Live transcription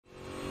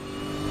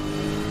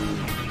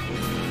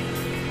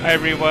Hi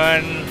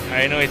everyone,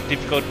 I know it's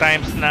difficult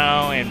times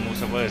now and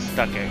most of us are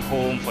stuck at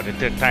home for the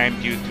third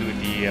time due to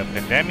the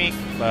pandemic,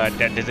 but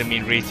that doesn't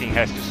mean racing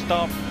has to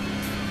stop.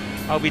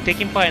 I'll be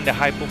taking part in the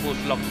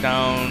Hyperbullz Lauk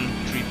Daun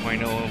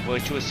 3.0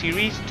 virtual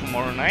series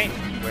tomorrow night,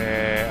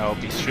 where I'll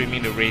be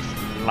streaming the race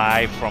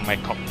live from my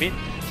cockpit.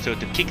 So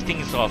to kick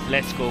things off,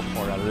 let's go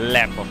for a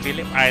lap of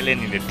Phillip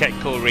Island in the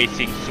TEDCO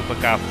Racing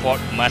Supercar Ford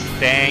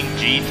Mustang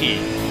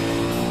GT.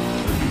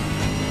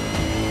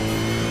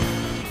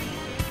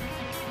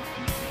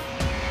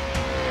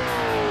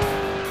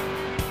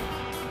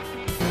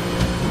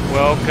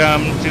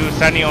 Welcome to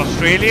sunny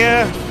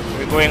Australia.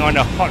 We're going on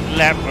a hot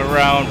lap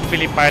around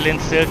Phillip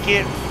Island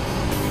circuit.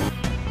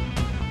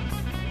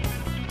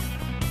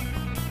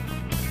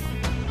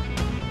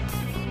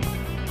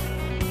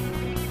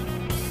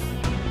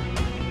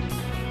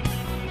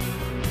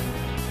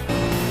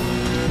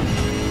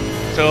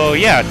 So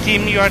yeah,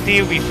 Team URT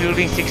will be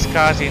fielding 6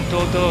 cars in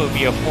total. It will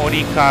be a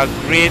 40 car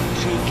grid,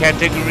 2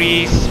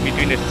 categories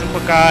between the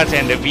supercars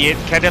and the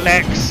V8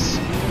 Cadillacs.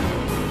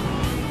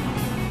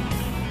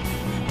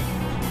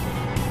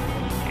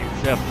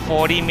 A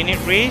 40-minute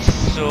race,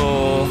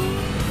 so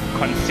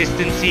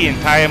consistency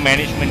and tire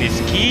management is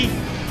key.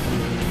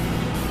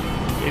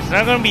 It's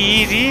not going to be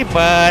easy,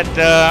 but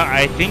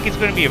I think it's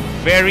going to be a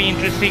very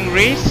interesting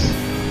race.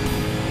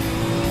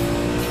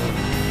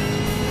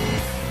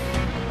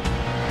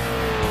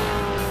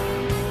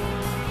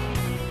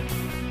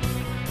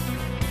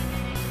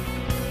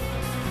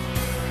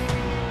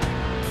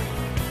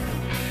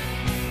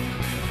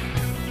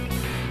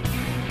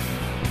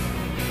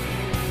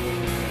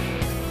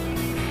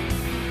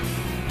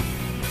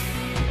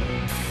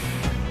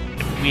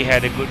 We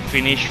had a good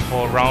finish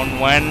for round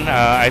 1.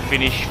 I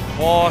finished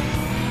 4th,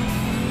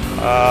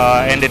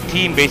 and the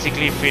team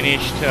basically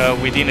finished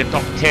within the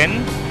top 10.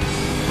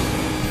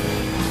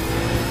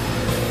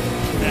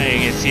 You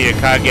can see the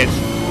car gets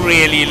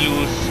really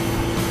loose,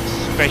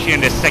 especially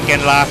in the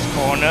second last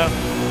corner.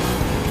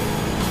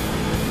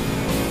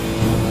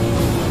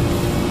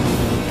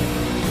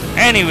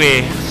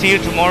 Anyway, see you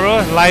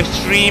tomorrow, live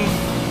stream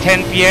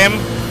 10 PM.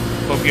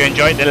 Hope you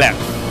enjoyed the lap.